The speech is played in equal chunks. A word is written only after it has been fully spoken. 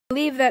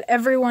believe that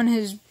everyone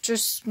has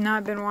just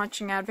not been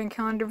watching advent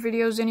calendar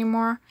videos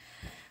anymore,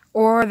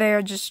 or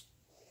they're just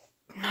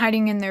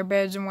hiding in their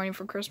beds and waiting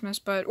for Christmas.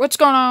 But what's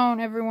going on,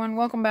 everyone?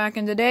 Welcome back,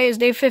 and today is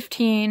day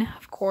 15,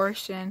 of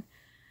course, and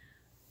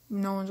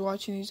no one's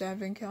watching these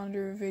advent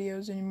calendar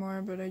videos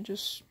anymore, but I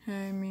guess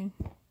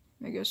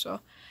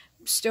I'll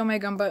still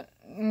make them. But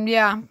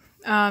yeah,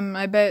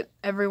 I bet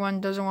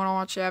everyone doesn't want to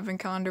watch the advent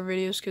calendar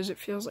videos because it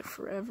feels like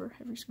forever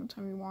every single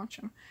time you watch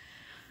them.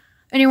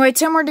 Anyway,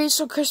 10 more days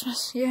till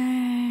Christmas.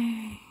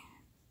 Yay.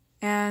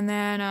 And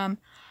then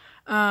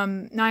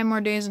 9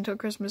 more days until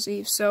Christmas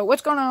Eve. So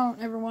what's going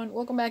on, everyone?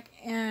 Welcome back.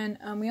 And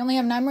we only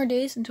have 9 more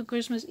days until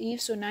Christmas Eve,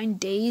 so 9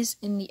 days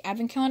in the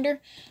advent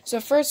calendar.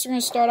 So first we're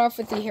going to start off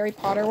with the Harry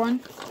Potter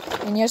one.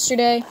 And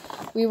yesterday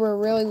we were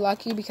really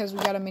lucky because we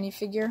got a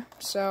minifigure.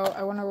 So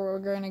I wonder what we're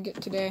going to get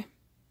today.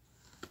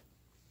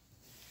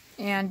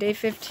 And day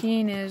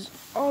 15 is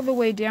all the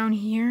way down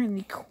here in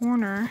the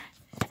corner,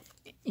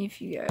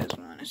 if you guys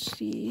want to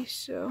see.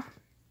 So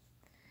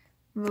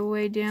the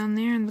way down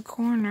there in the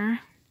corner.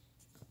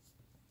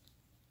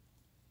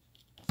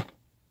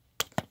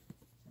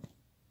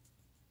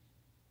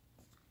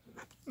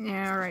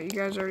 Yeah, alright, you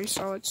guys already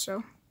saw it,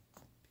 so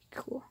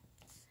cool.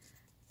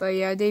 But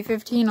yeah, day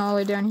 15 all the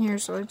way down here,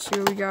 so let's see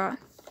what we got.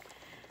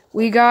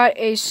 We got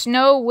a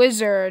snow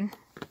wizard.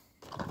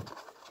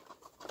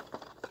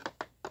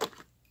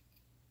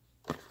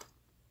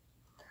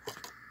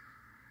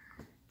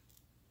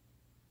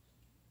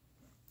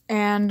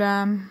 And,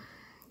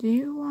 do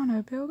you want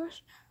to build a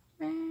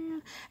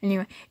snowman?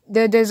 Anyway,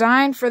 the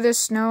design for this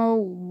snow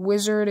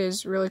wizard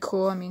is really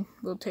cool. I mean,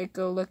 we'll take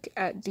a look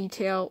at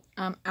detail,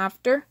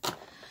 after.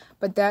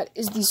 But that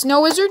is the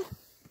snow wizard.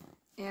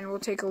 And we'll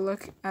take a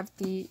look at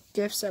the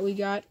gifts that we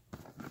got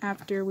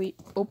after we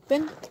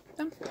open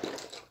them.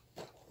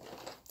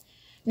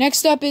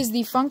 Next up is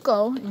the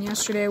Funko. And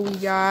yesterday we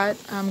got,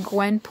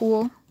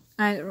 Gwenpool.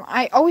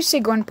 I always say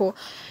Gwenpool.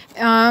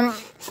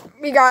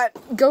 We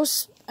got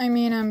Ghost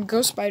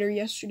Spider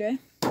yesterday.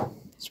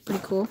 It's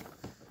pretty cool.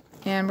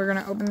 And we're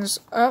going to open this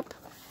up.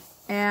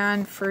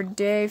 And for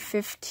day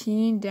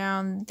 15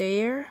 down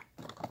there,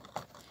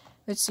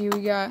 let's see,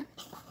 we got,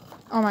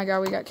 oh my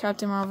god, we got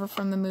Captain Marvel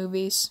from the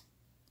movies.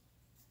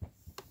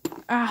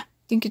 I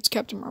think it's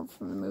Captain Marvel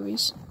from the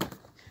movies.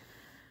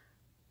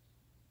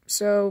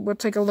 So we'll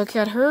take a look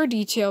at her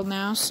detail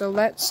now. So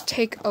let's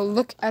take a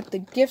look at the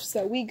gifts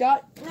that we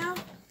got now.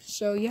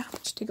 So yeah,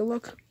 let's take a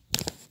look.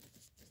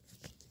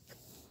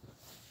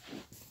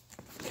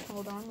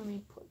 Hold on, let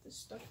me put this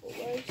stuff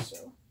away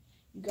so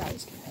you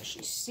guys can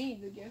actually see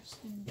the gifts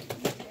in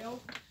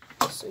detail.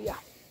 So yeah.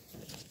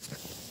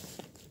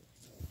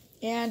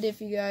 And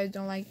if you guys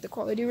don't like the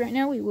quality right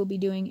now, we will be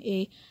doing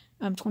a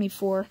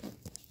 24.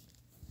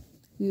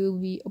 We will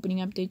be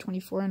opening up day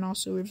 24 and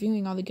also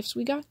reviewing all the gifts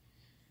we got.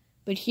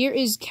 But here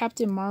is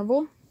Captain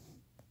Marvel.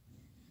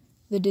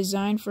 The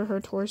design for her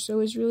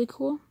torso is really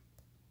cool.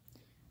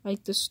 I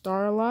like the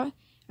star a lot.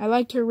 I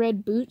liked her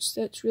red boots.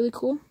 That's really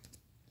cool.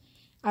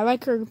 I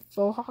like her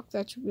faux hawk.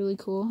 That's really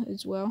cool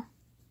as well.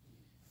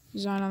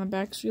 Design on the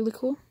back is really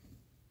cool.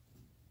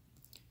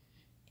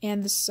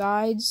 And the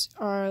sides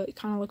are, it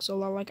kind of looks a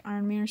lot like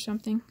Iron Man or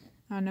something.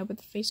 I don't know, but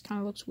the face kind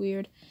of looks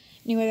weird.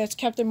 Anyway, that's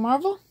Captain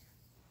Marvel.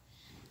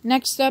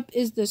 Next up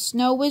is the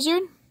Snow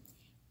Wizard.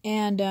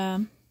 And,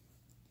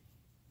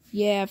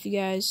 yeah, if you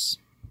guys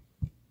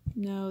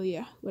know,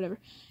 yeah, whatever.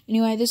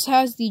 Anyway, this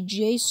has the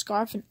J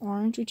scarf in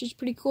orange, which is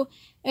pretty cool.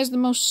 It has the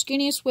most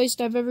skinniest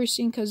waist I've ever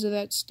seen because of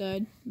that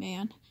stud,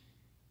 man.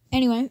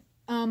 Anyway,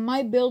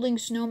 my building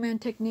snowman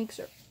techniques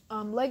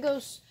are,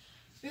 Legos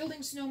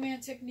building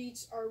snowman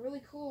techniques are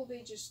really cool.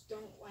 They just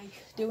don't like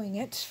doing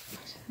it.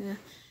 Yeah.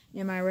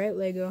 Am I right,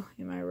 Lego?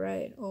 Am I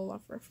right?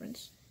 Olaf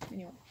reference.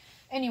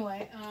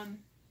 Anyway,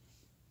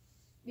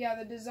 yeah,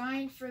 the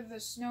design for the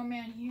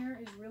snowman here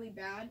is really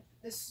bad.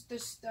 This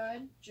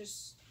stud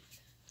just,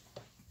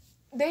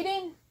 they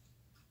didn't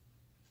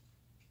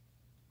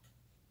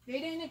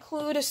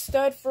include a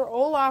stud for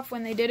Olaf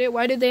when they did it.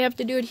 Why did they have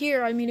to do it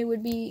here? I mean, it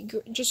would be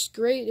just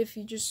great if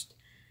you just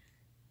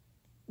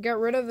got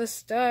rid of the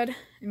stud.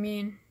 I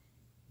mean,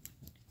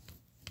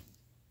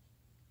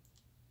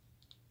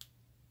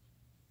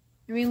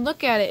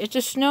 look at it. It's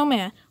a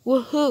snowman.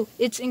 Woohoo.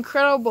 It's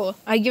incredible.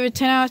 I give it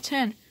 10 out of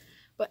 10.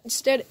 But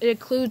instead, it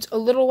includes a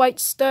little white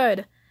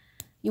stud.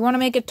 You want to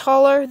make it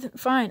taller?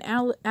 Fine.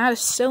 Add a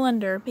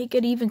cylinder. Make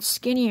it even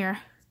skinnier.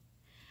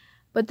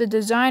 But the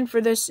design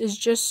for this is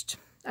just,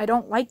 I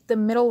don't like the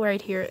middle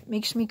right here. It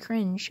makes me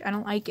cringe. I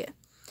don't like it.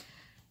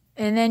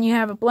 And then you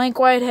have a blank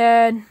white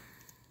head.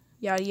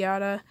 Yada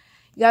yada.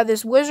 You got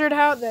this wizard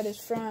hat that is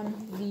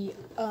from the,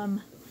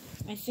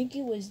 I think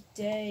it was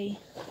day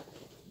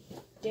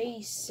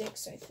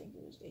 6. I think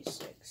it was day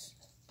 6.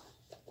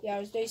 Yeah, it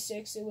was day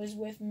 6. It was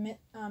with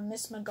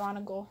Miss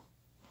McGonagall.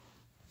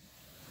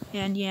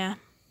 And yeah,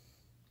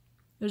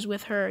 it was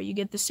with her. You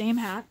get the same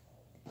hat,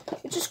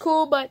 which is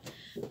cool, but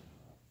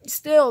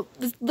still,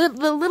 the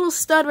little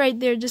stud right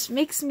there just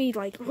makes me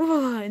like,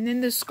 ugh. And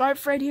then the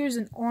scarf right here is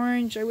in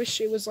orange. I wish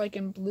it was like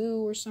in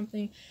blue or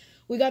something.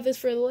 We got this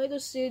for the Lego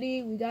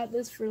City. We got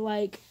this for,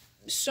 like,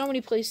 so many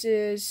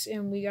places.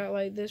 And we got,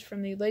 like, this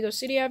from the Lego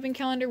City Advent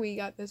Calendar. We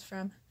got this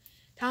from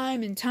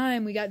Time and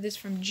Time. We got this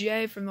from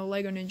Jay from the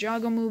Lego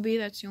Ninjago movie.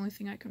 That's the only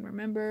thing I can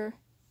remember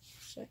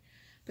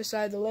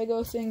beside the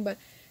Lego thing. But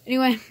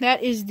anyway,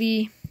 that is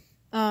the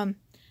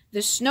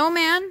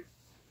snowman.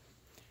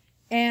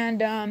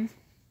 And,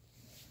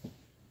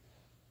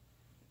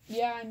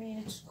 yeah, I mean,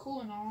 it's cool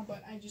and all,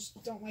 but I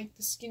just don't like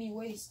the skinny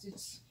waist.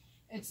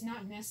 It's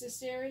not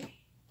necessary.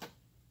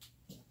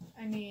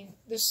 I mean,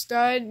 the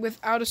stud,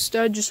 without a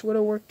stud, just would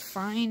have worked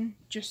fine.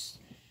 Just,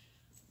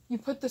 you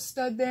put the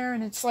stud there,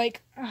 and it's like,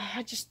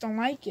 I just don't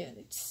like it.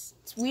 It's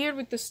weird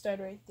with the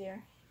stud right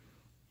there.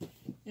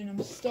 And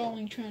I'm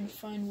stalling trying to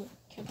find what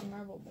Captain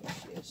Marvel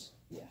is.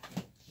 Yeah.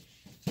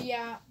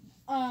 Yeah,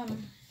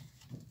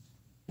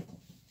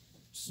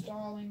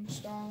 stalling.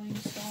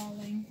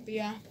 But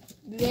yeah,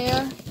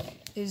 there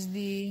is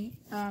the,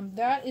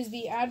 that is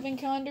the Advent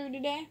Calendar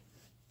today.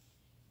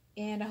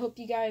 And I hope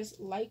you guys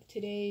like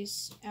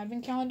today's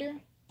Advent Calendar.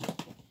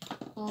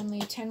 Only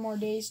 10 more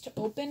days to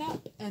open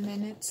up, and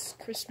then it's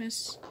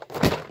Christmas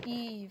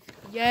Eve.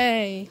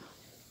 Yay!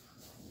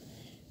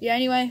 Yeah,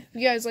 anyway,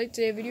 if you guys liked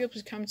today's video,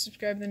 please comment,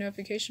 subscribe, the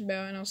notification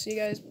bell, and I'll see you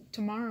guys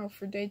tomorrow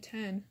for day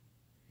 10.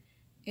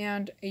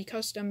 And a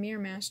custom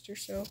Mirror Master,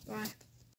 so bye.